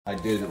I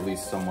did at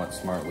least somewhat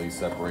smartly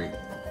separate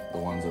the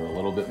ones that are a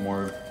little bit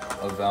more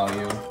of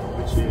value.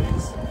 Which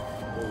is all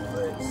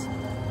those.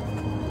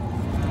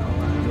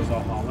 Those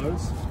are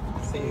hollows.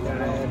 So you got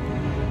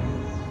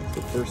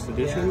The first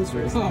editions?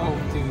 Or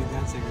oh, dude,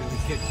 that's a really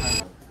good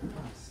card.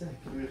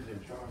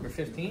 For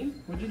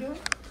 15, would you do it?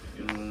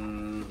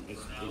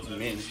 it's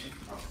mint.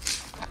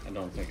 I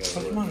don't think I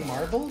would. Pokemon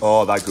Marbles?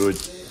 Oh, they're good.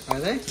 Are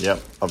they?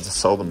 Yep, I've just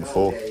sold them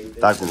before.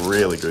 They're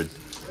really good.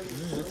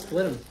 Let's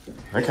split them.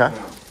 Okay.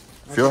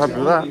 Feel happy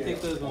with that? You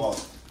take those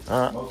ones.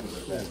 Alright.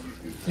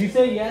 Do you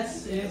say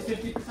yes, it is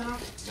 50%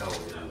 off?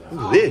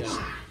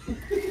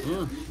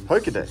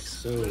 Look at this.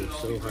 Pokedex.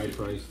 So high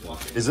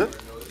priced. Is it?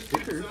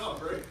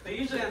 They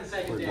usually on the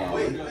second day.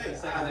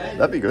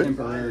 That'd be good.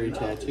 Temporary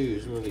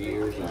tattoos with the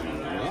ears on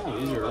them. Yeah,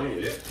 these are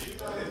early.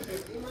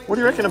 What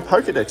do you reckon a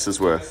Pokedex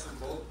is worth?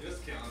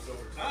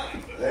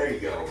 There you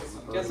go.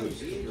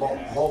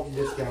 Bulk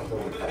discount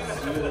over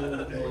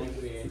time.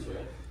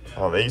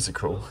 Oh, these are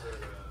cool.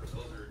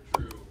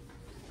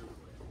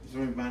 Is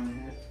there any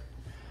buying that?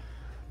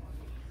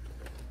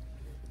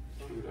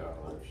 $2.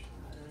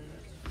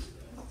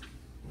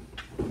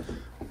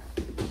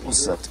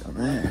 What's that down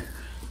there?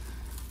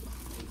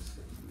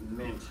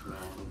 Mint, man.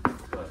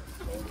 But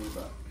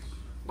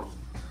 $40.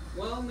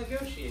 Well,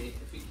 negotiate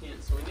if you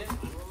can't swing it. I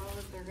don't know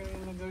if they're going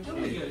to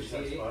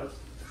negotiate.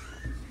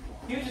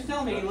 You were just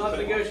telling me you love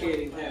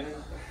negotiating, Kevin.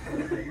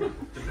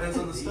 Depends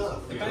on the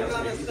stuff. Depends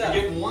on the stuff.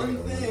 Get one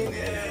thing,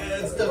 yeah,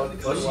 it's tough to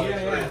negotiate.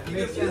 Yeah.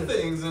 Get a few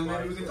things, and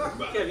maybe we can talk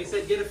about it. Kev, he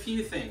said get a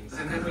few things,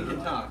 and then we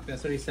can talk.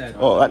 That's what he said.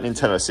 Oh, that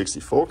Nintendo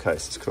 64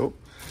 case is cool.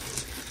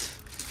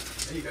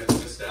 Hey, you guys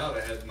missed out.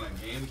 I had my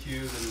GameCube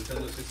and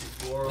Nintendo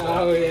 64.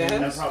 Oh, yeah?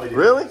 That probably didn't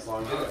Really? last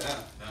long, did Oh, it? yeah.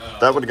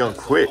 That would've gone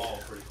That's quick. All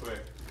pretty quick.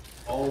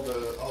 All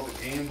the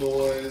Game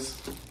Boys.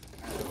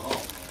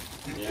 Oh,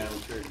 Yeah,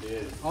 I'm sure it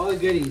did. All the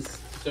goodies.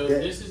 So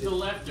this is the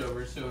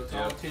leftover, so it's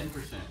all 10%,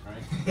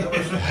 right?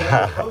 That's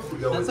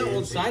an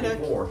old Psyduck.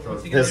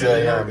 There's a,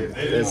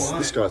 there's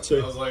this guy I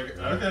too. was like,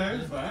 okay,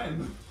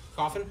 fine.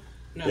 Coffin?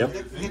 No. Yep. I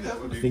think that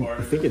would be think- part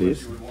I of think it it if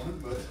is. you would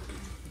want, but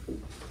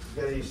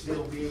Got any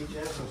steel VHS?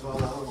 That's all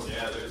the other ones.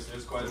 yeah,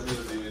 there's quite a bit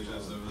of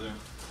VHS over there.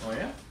 Oh,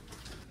 yeah?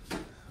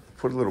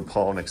 Put a little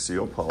pole next to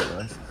your pole,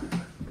 Dave.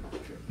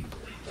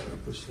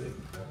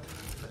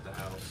 At the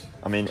house.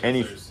 I mean,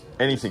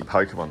 anything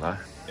Pokemon though.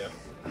 Yep.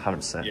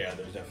 100%. Yeah,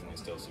 there's definitely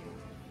still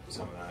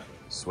some of that.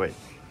 Sweet.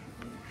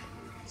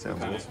 Sounds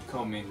Kind awesome. of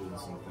commingled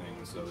some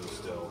things, so there's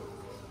still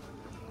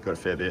Got a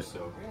fair bit.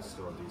 still a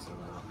decent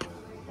amount. But,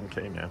 I'm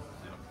keen now.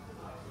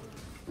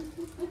 yeah.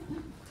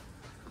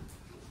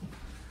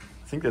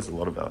 I think there's a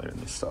lot of value in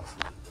this stuff.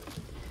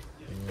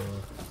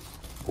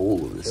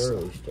 All of this stuff.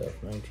 Early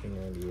stuff,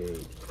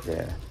 1998.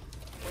 Yeah.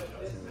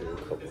 Do a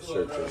couple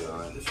searches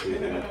on it, see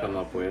what we come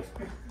up with.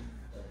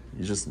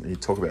 You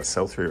talk about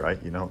sell-through rate,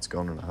 you know it's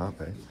gone in a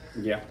heartbeat.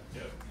 Yeah.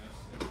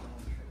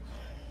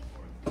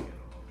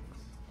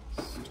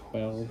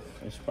 12.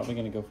 It's probably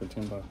going to go for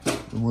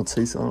 $10. And what's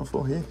he selling it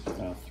for here?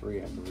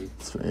 3, I believe.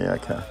 Yeah,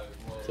 okay.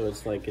 So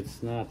it's like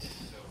it's not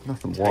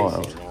Nothing enticing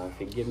wild. now. If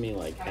you give me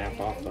like half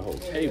off the whole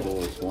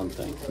table, it's one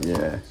thing.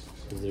 Yeah.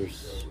 'Cause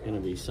there's going to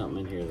be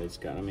something in here that's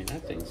got. I mean,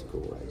 that thing's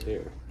cool right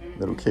there.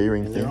 Little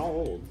keyring And they're thing.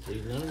 all old.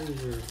 These none of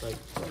these are like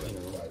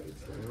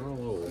they're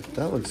all old.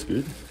 That looks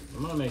good.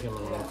 I'm gonna make him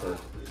an offer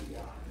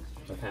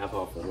of half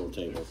off the whole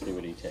table. See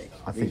what he takes.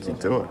 I think you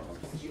do it.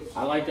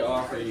 I like to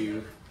offer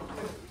you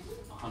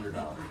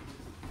 $100.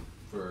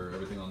 For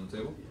everything on the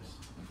table?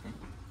 Okay.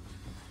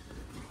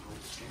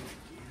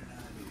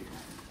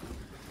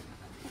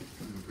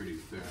 I'm pretty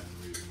fair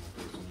and reasonable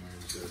person here.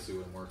 Just gotta see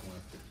what I'm working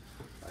with.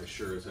 I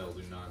sure as hell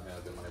do not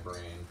have in my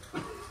brain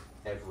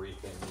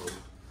everything.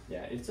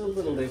 Yeah, it's a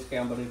little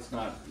discount, but it's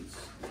not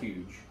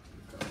huge.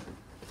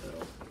 So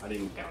I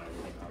didn't count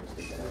everything,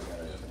 obviously, but I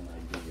got an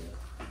idea.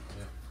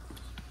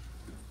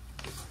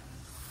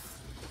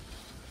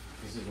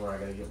 This is where I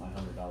gotta get my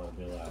 $100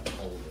 bill out and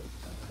hold it.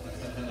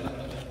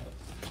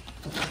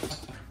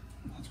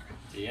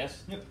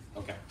 Yes? Yep.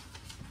 Okay.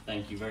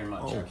 Thank you very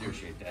much. I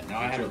appreciate that. Now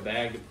I have a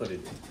bag to put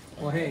it in.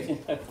 Well, hey,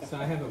 so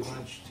I have a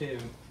bunch too.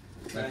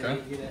 So I Okay.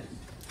 need you to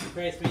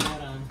price me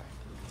out on.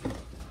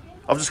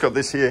 I've just got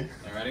this here.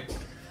 Alrighty.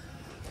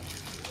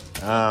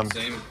 Um,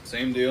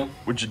 Same deal.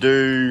 would you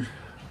do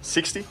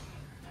 60?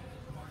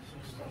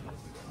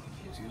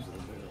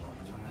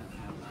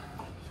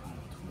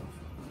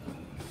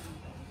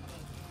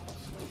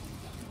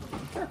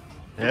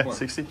 Yeah,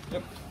 60?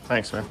 Yep.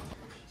 Thanks, man.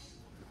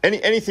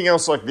 Anything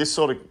else like this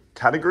sort of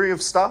category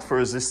of stuff, or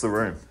is this the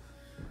room?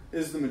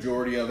 Is the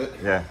majority of it.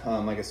 Yeah.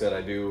 Like I said,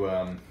 I do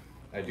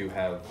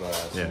have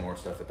some Yeah. more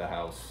stuff at the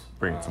house.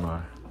 Bring it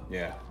tomorrow.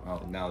 Yeah.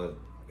 Well, now that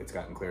it's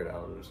gotten cleared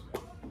out, we'll just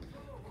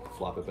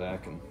flop it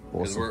back and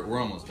because Awesome. we're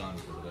almost done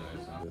for the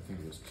day. So I think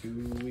it was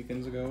 2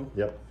 weekends ago,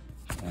 Yep.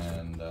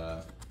 and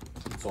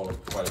sold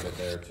quite a bit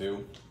there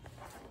too.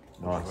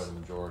 Nice. Where the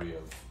majority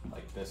of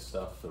like this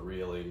stuff, the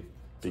really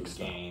Big the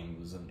stuff.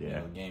 games and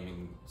Yeah.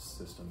 gaming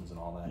systems and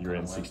all that. You're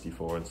in kind of way.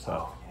 64 and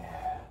stuff. Oh,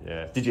 yeah.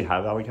 Yeah. Did you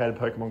have allocated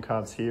Pokemon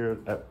cards here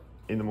at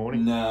in the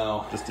morning?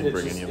 No, Just didn't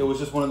bring any of them. It was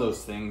just one of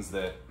those things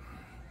that,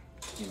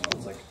 you know,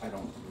 it's like I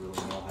don't really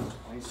know how to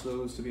price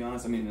those, to be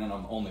honest. I mean, and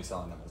I'm only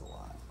selling them as a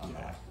lot.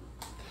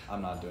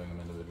 I'm not doing them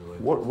individually.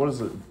 What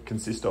does it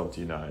consist of?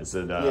 Do you know? Is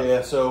it?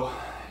 Yeah, so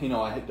you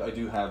know, I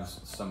do have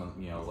some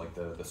of, you know, like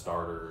the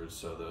starters,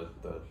 so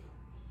the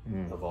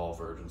Evolve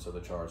version, so the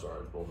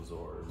Charizards,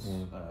 Bulbasaurs,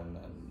 and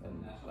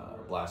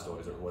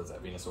Blastoise, or what is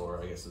that?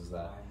 Venusaur, I guess is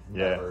that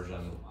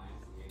version.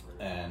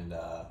 And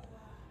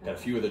got a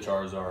few of the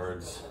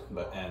Charizards,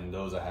 and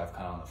those I have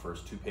kind of on the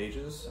first 2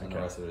 pages, and the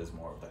rest of it is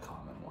more of the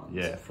common ones.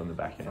 Yeah, from the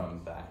back end. From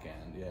the back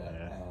end,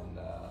 yeah. And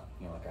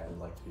you know, like I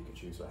liked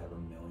Pikachu, so I have a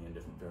million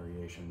different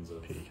variations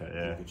of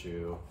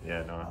Pikachu.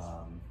 Yeah, nice.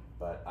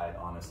 But I'd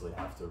honestly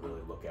have to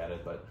really look at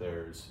it. But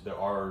there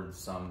are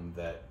some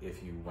that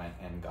if you went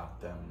and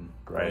got them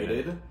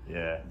graded,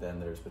 then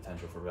there's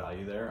potential for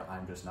value there.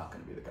 I'm just not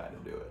going to be the guy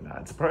to do it. Nah,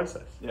 it's a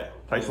process. Yeah,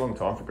 takes a long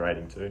time for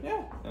grading too.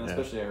 Yeah, and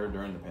especially I heard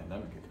during the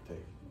pandemic it could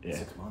take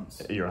 6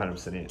 months. You're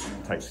 100% in. It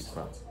takes 6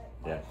 months.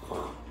 Yeah,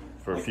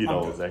 for a few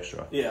dollars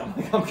extra. Yeah, I'm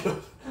like, I'm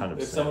good.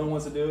 100%. If someone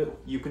wants to do it,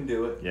 you can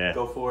do it. Yeah,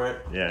 go for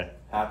it. Yeah,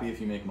 happy if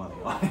you make money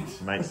on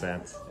it. Makes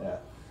sense.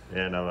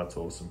 Yeah, no, that's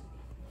awesome.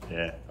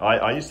 Yeah,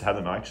 I used to have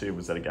them. I actually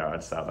was at a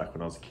garage sale back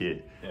when I was a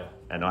kid. Yeah,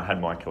 and I had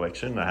my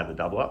collection. I had the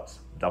double ups.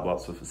 Double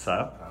ups were for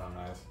sale. Oh,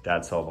 nice.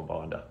 Dad sold my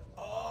binder.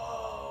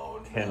 Oh,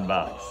 $10.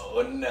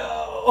 Oh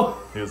no.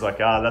 He was like,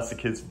 that's the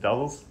kids for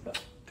doubles.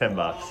 $10.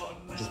 Oh,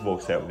 no. Just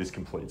walks out with this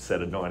complete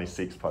set of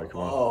 96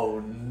 Pokemon. Oh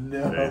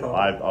no. Dude,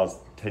 I was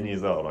 10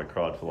 years old. I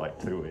cried for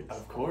like 2 weeks.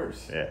 Of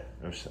course. Yeah, it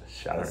was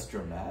shattering. That's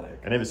dramatic.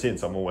 And ever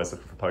since, I'm always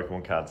looking for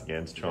Pokemon cards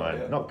again to try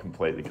and not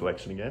complete the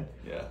collection again.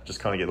 Yeah. Just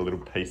kind of get a little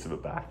piece of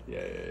it back.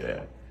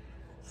 Yeah.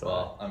 So,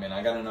 well, I mean,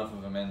 I got enough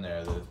of them in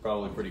there that it's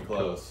probably pretty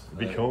close.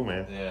 It'd be cool,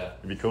 man. Yeah.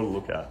 It'd be cool to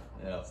look at.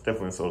 Yeah. It's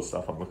definitely the sort of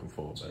stuff I'm looking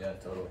for. But. Yeah,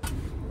 totally.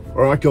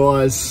 All right,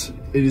 guys,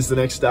 it is the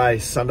next day,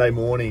 Sunday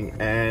morning,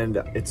 and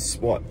it's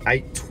what,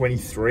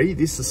 8:23.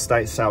 This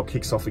estate sale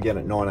kicks off again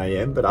at 9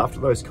 AM. But after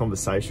those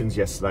conversations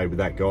yesterday with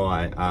that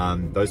guy,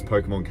 those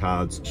Pokemon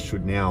cards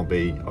should now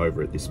be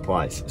over at this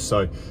place.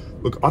 So,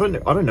 look, I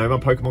don't know my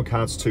Pokemon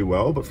cards too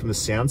well, but from the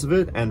sounds of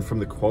it and from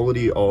the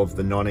quality of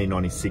the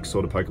 1996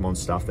 sort of Pokemon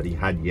stuff that he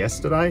had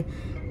yesterday,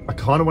 I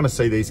kind of want to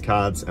see these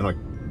cards, and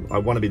I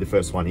want to be the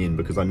first one in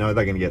because I know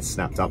they're going to get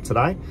snapped up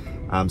today.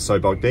 So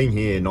by being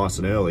here nice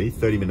and early,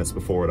 30 minutes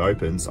before it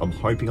opens, I'm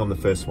hoping I'm the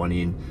first one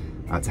in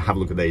to have a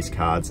look at these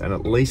cards and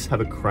at least have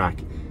a crack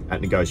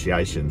at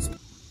negotiations.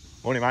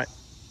 Morning, mate.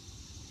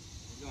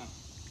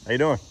 How you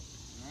doing? All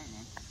right,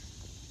 man.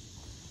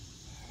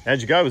 How'd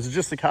you go? Was it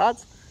just the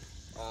cards?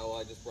 Well,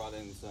 I just brought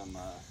in some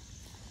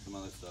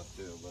other stuff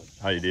too, but.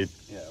 Oh, you did?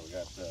 Yeah, we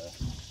got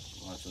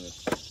lots of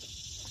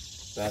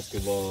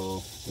basketball.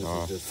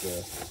 This is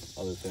just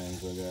other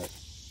things. I got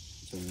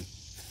some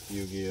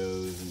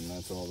Yu-Gi-Ohs, and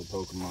that's all the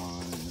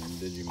Pokemon, and then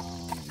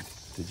Digimon. And,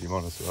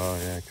 Digimon as well,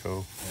 yeah,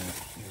 cool.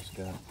 Yeah, just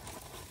got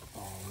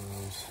all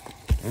those.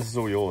 This is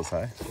all yours,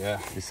 hey? Yeah.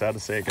 You sad to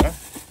see it go?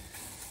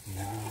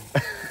 No.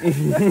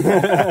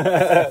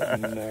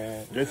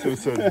 No. Get to a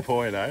certain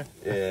point, eh?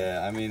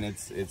 Yeah, I mean,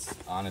 it's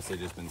honestly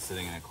just been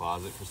sitting in a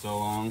closet for so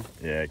long.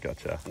 Yeah,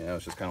 gotcha. Yeah,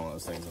 it's just kind of one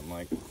of those things. I'm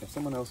like, if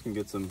someone else can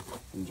get some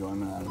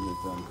enjoyment out of it,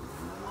 then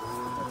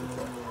that's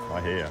okay.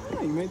 I hear you.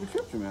 Yeah, you made the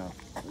trip, Jamal.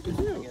 Look at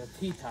you. I got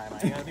tea time.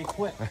 I gotta be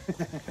quick.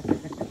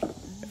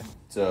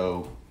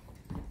 So,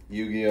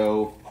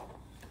 Yu-Gi-Oh!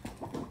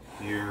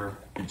 Here.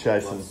 You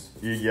chasing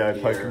Yu-Gi-Oh!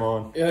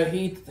 Pokemon? Yeah,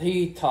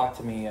 he talked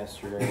to me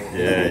yesterday.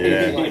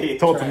 Yeah. Like,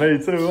 Talk to me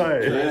too,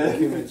 hey? trying to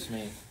convince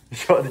me. You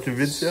trying to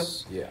convince you?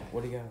 Yeah.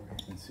 What do you got?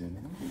 Let's see.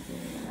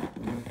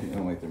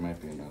 Oh, wait, there might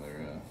be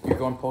another. You're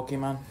going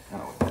Pokemon?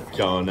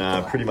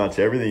 Going pretty much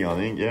everything, I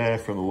think. Yeah,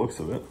 from the looks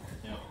of it.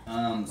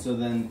 So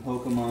then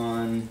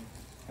Pokemon,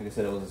 like I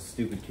said, I was a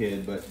stupid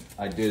kid, but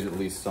I did at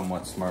least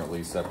somewhat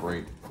smartly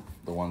separate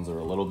the ones that are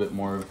a little bit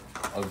more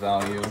of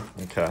value.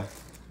 Okay.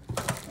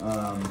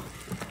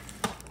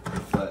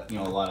 But, you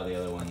know, a lot of the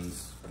other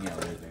ones, you know,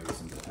 there's maybe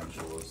some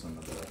potential with some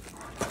of the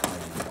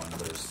random ones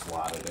that are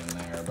slotted in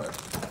there, but...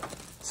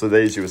 So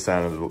these you were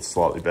saying are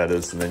slightly better,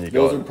 and then you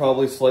Those are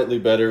probably slightly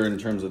better in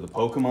terms of the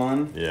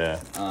Pokemon. Yeah.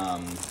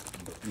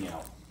 You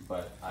know,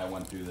 but I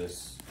went through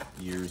this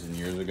years and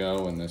years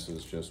ago, and this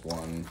is just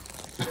one...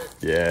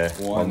 Yeah,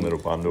 one little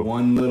bundle.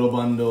 One little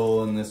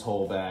bundle, and this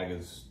whole bag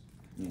is,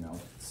 you know,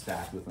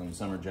 stacked with them.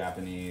 Some are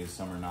Japanese,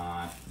 some are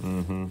not.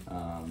 Mm-hmm.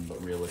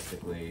 But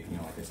realistically, you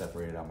know, like I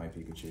separated out my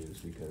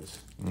Pikachus because,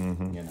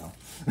 you know.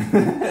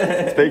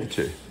 It's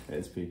Pikachu.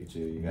 It's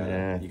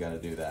Pikachu. You gotta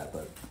do that.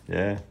 But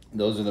yeah,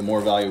 those are the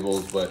more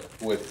valuables. But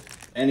with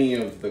any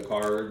of the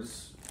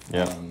cards,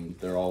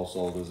 they're all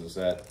sold as a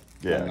set.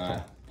 Yeah, I'm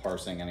not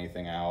parsing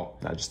anything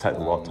out. No, just take the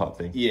lot type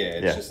thing. Yeah,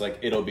 it's just like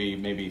it'll be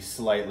maybe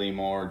slightly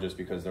more just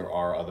because there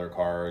are other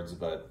cards,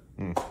 but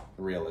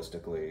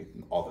realistically,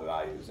 all the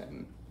values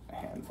in a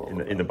handful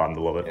in the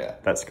bundle of it. Yeah,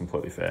 that's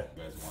completely fair.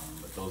 You guys want them,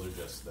 but those are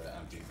just the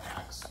empty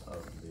packs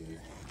of the.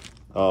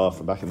 Oh,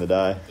 from back in the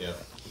day. Yeah.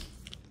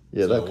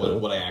 Yeah, so that's cool.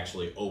 What I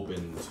actually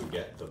opened to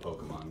get the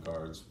Pokemon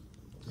cards.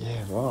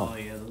 Yeah, Oh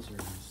right. yeah, those are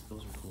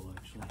cool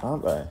actually.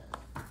 Aren't they?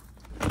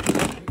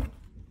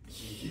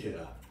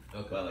 Yeah.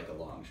 Okay. By like a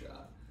long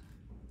shot.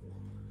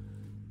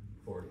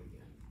 40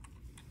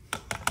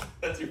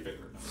 That's your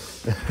favorite number.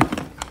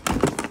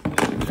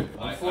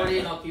 140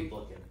 and I'll keep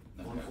looking.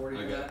 No, 140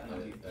 for that? And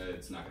I'll keep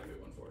it's not gonna be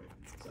 140.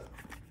 So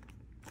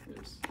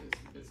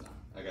it's not.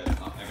 I got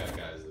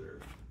guys that are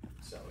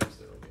sellers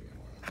that will give me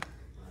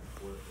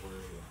more.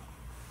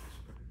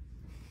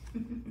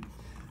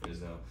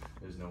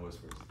 There's no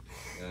whispers.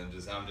 And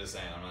I'm just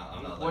saying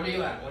I'm not. What are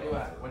you at? What do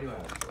you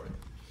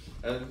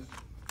at?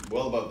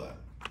 Well above that.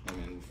 I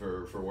mean,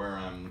 for where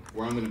I'm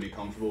going to be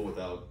comfortable with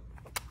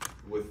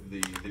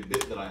the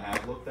bit that I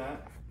have looked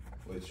at,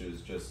 which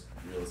is just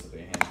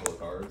realistically a handful of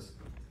cards,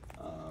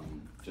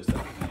 just a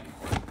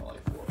handful,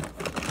 like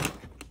 400.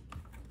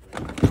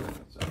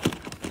 So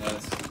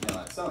that's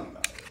that's selling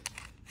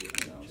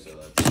value. So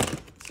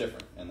it's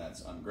different, and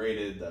that's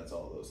ungraded. That's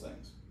all those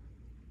things.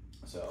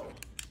 So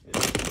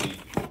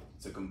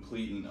it's a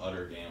complete and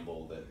utter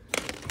gamble that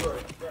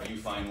you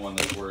find one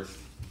that's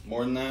worth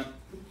more than that.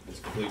 It's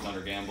a complete and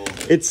utter gamble.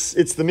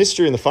 It's the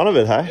mystery and the fun of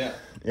it, hey? Yeah.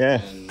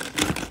 Yeah. And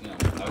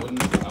I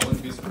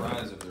wouldn't be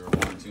surprised if there were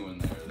 1 or 2 in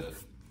there that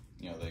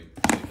they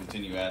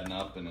continue adding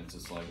up, and it's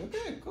just like,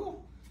 okay,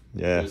 cool.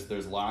 Yeah.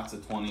 There's lots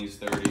of 20s,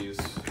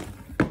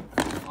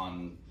 30s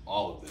on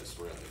all of this,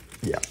 really.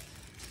 Yeah.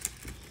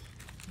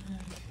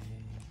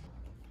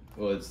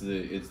 Well, it's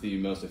the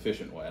most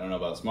efficient way. I don't know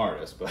about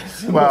smartest, but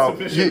it's the Well,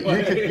 most you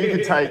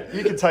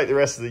efficient could take the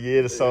rest of the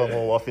year to sell them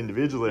all off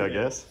individually, I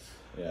guess.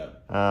 Yeah.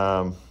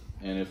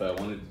 And if I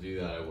wanted to do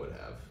that, I would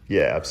have.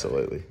 Yeah,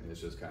 absolutely. Right? And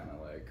it's just kind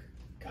of like,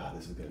 God,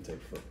 this is gonna take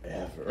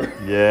forever.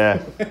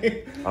 Yeah,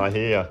 I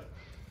hear.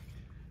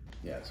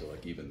 Yeah, so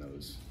like even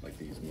those, like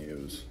these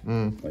Mews,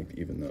 like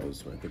even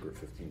those, I think were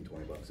 $15,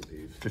 $20 a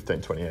piece.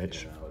 15, 20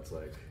 each. And now it's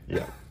like,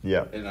 Yeah,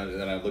 yeah. and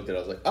then I looked at it,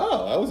 I was like,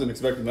 oh, I wasn't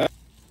expecting that.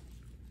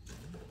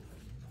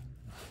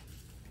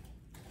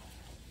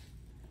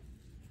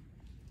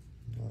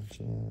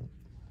 Gotcha.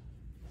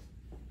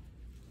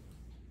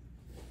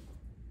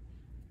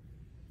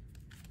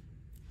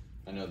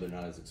 I know they're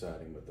not as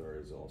exciting, but there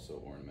is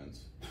also ornaments.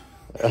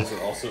 Those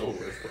are also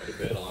worth quite a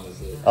bit,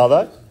 honestly. Are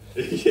they?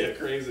 Yeah,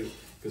 crazy.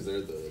 Because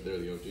they're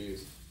the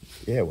OGs.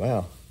 Yeah,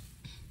 wow.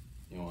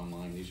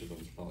 Online, each of them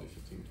is probably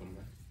 15, 20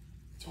 bucks.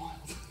 It's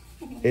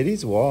wild. It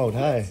is wild,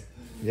 hey?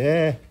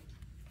 Yeah.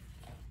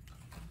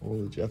 All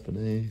the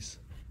Japanese.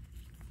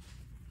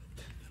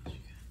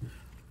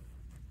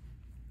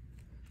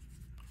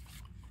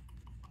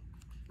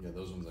 Yeah,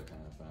 those ones I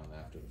kind of found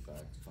after the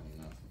fact, funny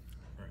enough.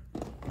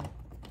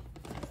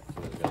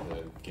 So they've got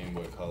the Game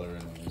Boy Color,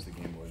 and then there's the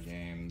Game Boy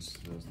Games.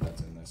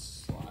 That's in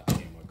this slot.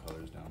 Game Boy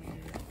Color's down here.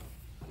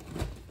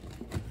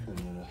 And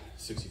the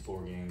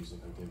 64 games that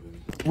I've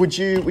given. Would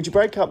you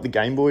break up the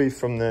Game Boy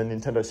from the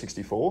Nintendo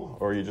 64,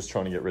 or are you just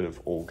trying to get rid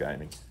of all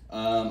gaming?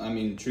 I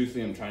mean,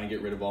 truthfully, I'm trying to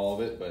get rid of all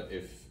of it, but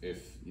if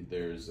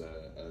there's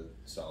a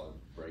solid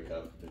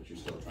breakup that you're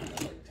still trying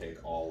to like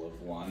take all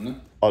of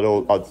one,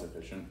 I'd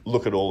sufficient.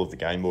 look at all of the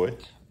Game Boy.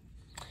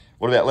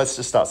 What about, let's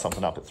just start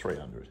something up at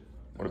 300.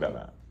 What about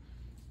that?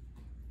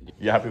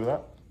 You happy with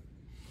that?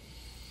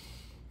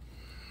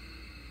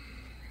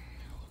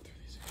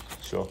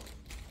 Sure.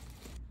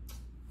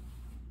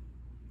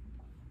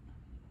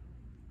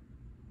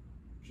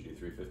 Should do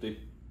 350.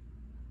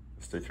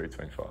 Let's do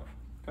 325.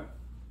 Okay.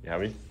 You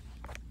happy?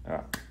 All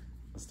right,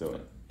 let's do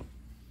it.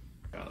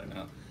 Got it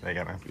now. There you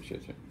go, man.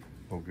 Appreciate you.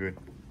 All good.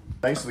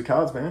 Thanks for the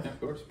cards, man. Yeah, of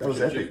course. That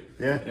was Appreciate epic.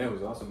 you. Yeah. Yeah, it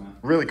was awesome, man.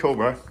 Really cool,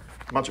 bro.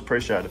 Much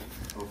appreciated.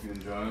 Hope you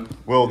enjoy them.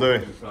 Will do.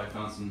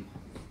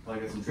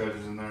 Probably get some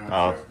treasures in there.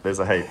 Oh, there's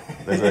a heap.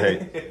 There's a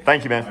heap.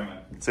 Thank you, man. All right,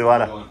 man. See you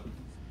later. All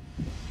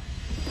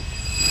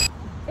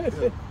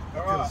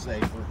right.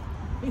 Safer.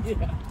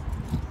 Yeah.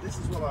 This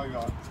is what I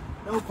got.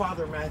 No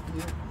Father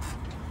Matthew.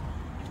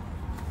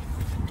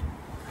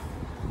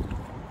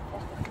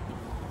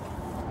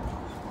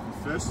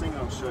 First thing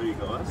I'll show you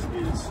guys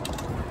is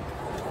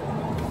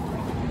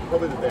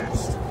probably the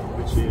best,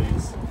 which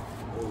is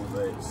all of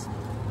these.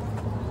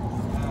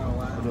 Oh,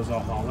 wow. Are those all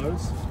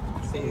hollows?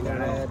 So you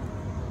got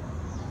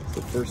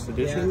The first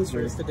editions?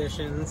 first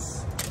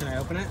editions. Can I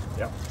open it?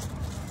 Yep.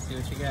 See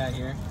what you got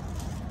here.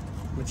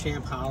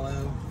 Machamp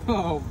Hollow.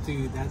 Oh,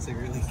 dude, that's a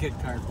really good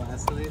card.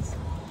 Blastoise.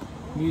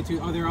 Mewtwo.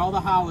 Oh, they're all the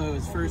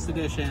hollows. First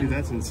edition. Dude,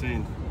 that's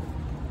insane.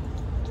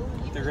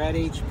 The red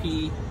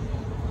HP.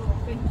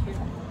 Thank you.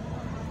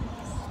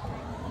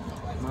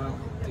 Well,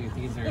 dude,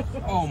 these are.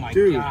 Oh my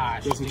Dude,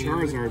 gosh. that's a dude.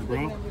 Charizard,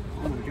 bro.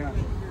 Oh my god.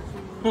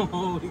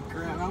 Holy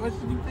crap. How much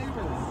did you pay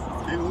for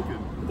this? Keep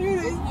looking.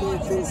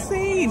 Dude, it's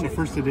insane. The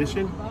first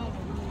edition?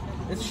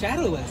 It's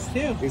shadowless,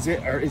 too. Is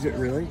it? Or is it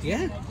really?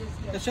 Yeah.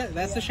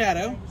 That's the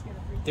shadow.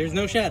 There's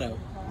no shadow.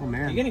 Oh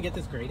man. You're gonna get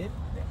this graded?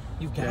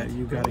 You've got Yeah,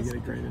 you gotta get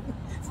it graded.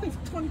 It's like a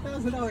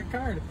 $20,000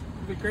 card.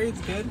 If the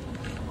grade's good.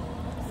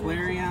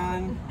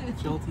 Flareon,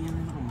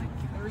 Jolteon, oh my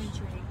gosh.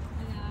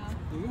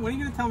 When are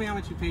you gonna tell me how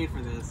much you paid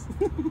for this?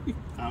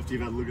 After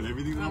you've had a look at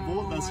everything that I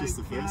bought, that's just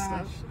the first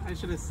step. I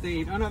should have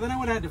stayed. Oh no, then I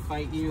would have had to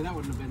fight you. That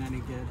wouldn't have been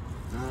any good.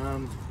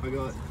 I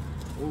got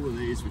all of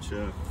these, which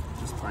are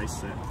just base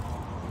set.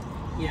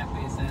 Yeah,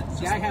 base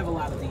sets. Yeah, I have a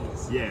lot of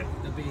these. Yeah.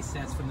 The base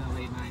sets from the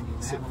late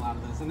 90s. I have a lot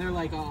of those. And they're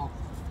like all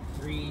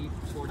 $3,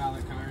 $4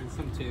 cards,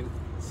 some $2.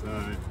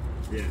 So,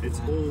 yeah, it's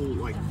all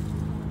like,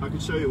 I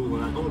could show you all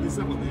of that. Oh, there's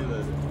that one there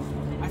that...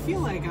 I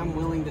feel like I'm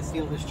willing to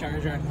steal this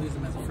charger and lose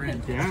him as a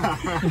friend.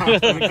 Yeah.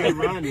 Did a good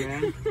run,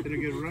 man. Did a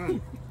good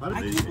run.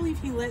 I can't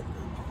believe he let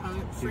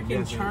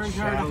freaking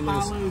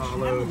Charizard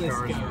hollow this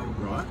go.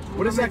 Right.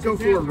 What does that go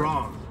for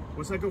raw?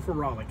 What's that go for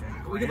raw? Like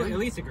We could at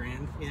least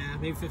 $1,000. Yeah,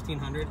 maybe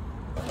 1,500.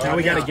 now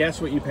we gotta guess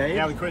what you paid?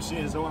 Yeah, the question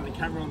is, I want the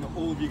camera on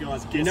all of you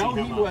guys guessing You know,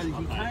 how much he I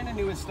paid. kind of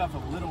knew his stuff a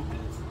little bit.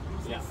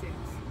 Yeah.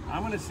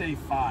 I'm gonna say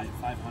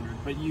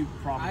 500, but you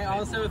probably. I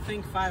also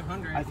think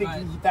 500. I think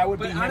that would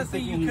be but him honestly,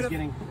 thinking he's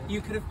getting. You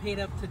could have paid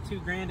up to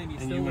 $2,000 and you And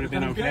still you would have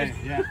been okay.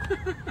 good. Yeah.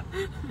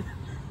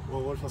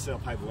 Well, what if I say I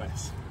paid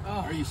less? Oh,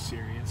 Are you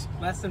serious?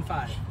 less than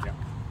 5. Yeah.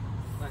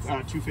 Less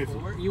than 250.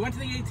 4. You went to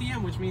the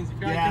ATM, which means if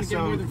you're Yeah,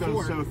 going to get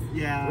more than 4.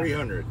 yeah.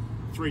 300.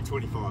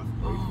 325.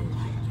 Oh my god.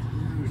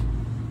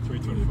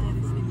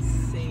 325.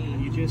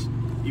 Insane.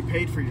 You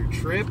paid for your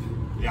trip.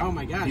 Yeah. Oh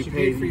my gosh, you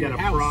paid for your got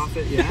a house.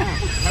 profit.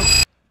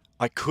 Yeah.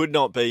 I could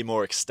not be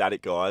more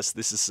ecstatic, guys.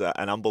 This is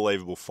an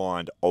unbelievable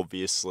find,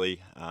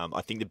 obviously.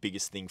 I think the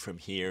biggest thing from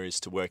here is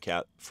to work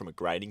out from a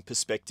grading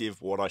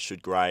perspective what I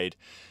should grade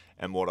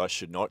and what I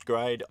should not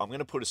grade. I'm going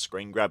to put a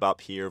screen grab up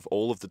here of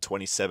all of the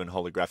 27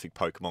 holographic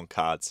Pokemon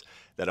cards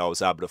that I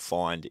was able to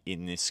find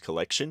in this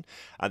collection.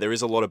 There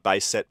is a lot of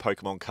base set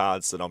Pokemon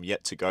cards that I'm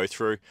yet to go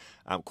through,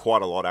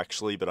 quite a lot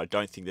actually, but I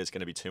don't think there's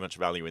going to be too much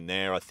value in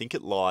there. I think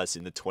it lies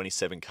in the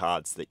 27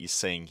 cards that you're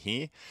seeing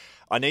here.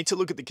 I need to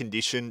look at the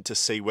condition to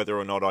see whether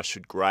or not I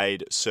should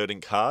grade certain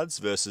cards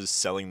versus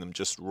selling them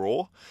just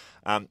raw.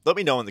 Let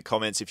me know in the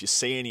comments if you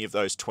see any of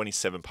those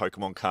 27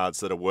 Pokemon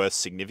cards that are worth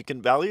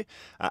significant value,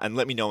 and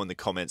let me know in the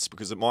comments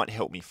because it might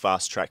help me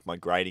fast track my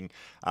grading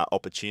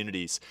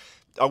opportunities.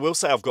 I will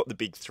say I've got the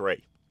big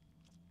 3.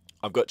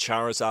 I've got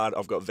Charizard,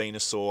 I've got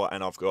Venusaur,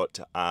 and I've got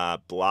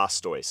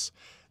Blastoise.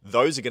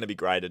 Those are going to be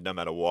graded no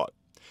matter what.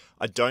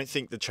 I don't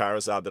think the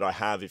Charizard that I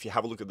have, if you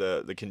have a look at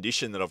the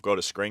condition that I've got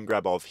a screen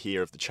grab of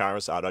here of the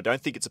Charizard, I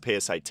don't think it's a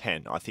PSA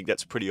 10. I think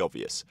that's pretty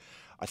obvious.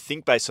 I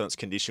think based on its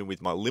condition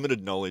with my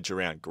limited knowledge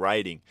around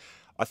grading,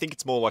 I think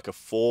it's more like a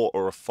 4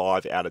 or a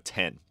 5 out of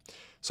 10.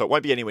 So it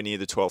won't be anywhere near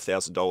the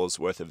 $12,000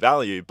 worth of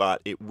value,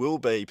 but it will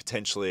be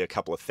potentially a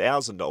couple of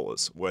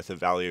 $1,000s worth of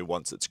value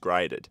once it's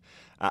graded.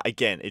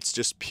 Again, it's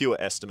just pure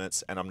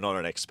estimates, and I'm not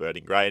an expert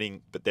in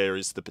grading, but there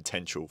is the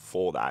potential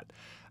for that.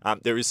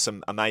 There is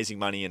some amazing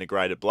money in a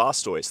graded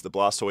Blastoise. The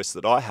Blastoise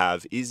that I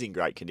have is in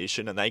great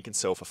condition, and they can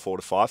sell for $4,000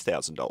 to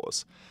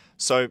 $5,000.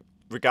 So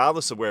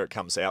regardless of where it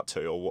comes out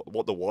to or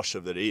what the wash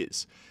of it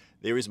is,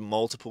 there is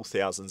multiple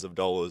thousands of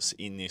dollars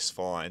in this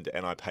find,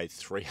 and I paid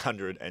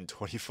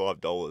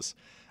 $325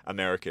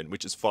 American,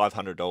 which is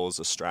 $500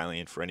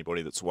 Australian for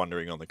anybody that's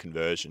wondering on the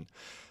conversion.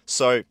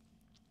 So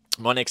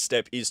my next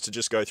step is to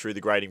just go through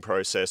the grading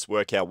process,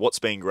 work out what's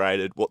being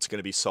graded, what's going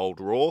to be sold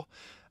raw.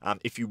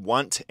 If you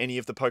want any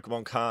of the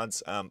Pokemon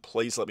cards,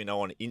 please let me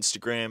know on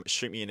Instagram,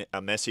 shoot me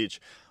a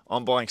message.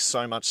 I'm buying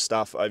so much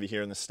stuff over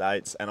here in the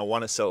States, and I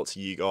want to sell it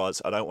to you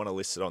guys. I don't want to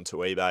list it onto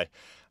eBay.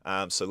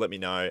 So let me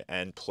know,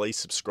 and please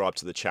subscribe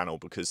to the channel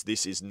because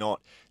this is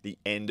not the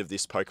end of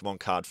this Pokemon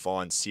card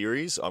find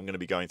series. I'm going to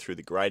be going through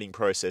the grading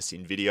process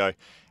in video,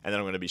 and then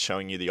I'm going to be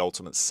showing you the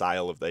ultimate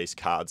sale of these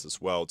cards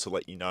as well to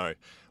let you know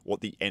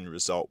what the end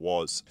result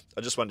was.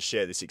 I just wanted to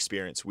share this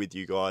experience with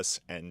you guys,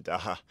 and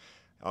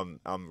I'm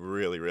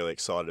really, really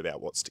excited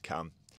about what's to come.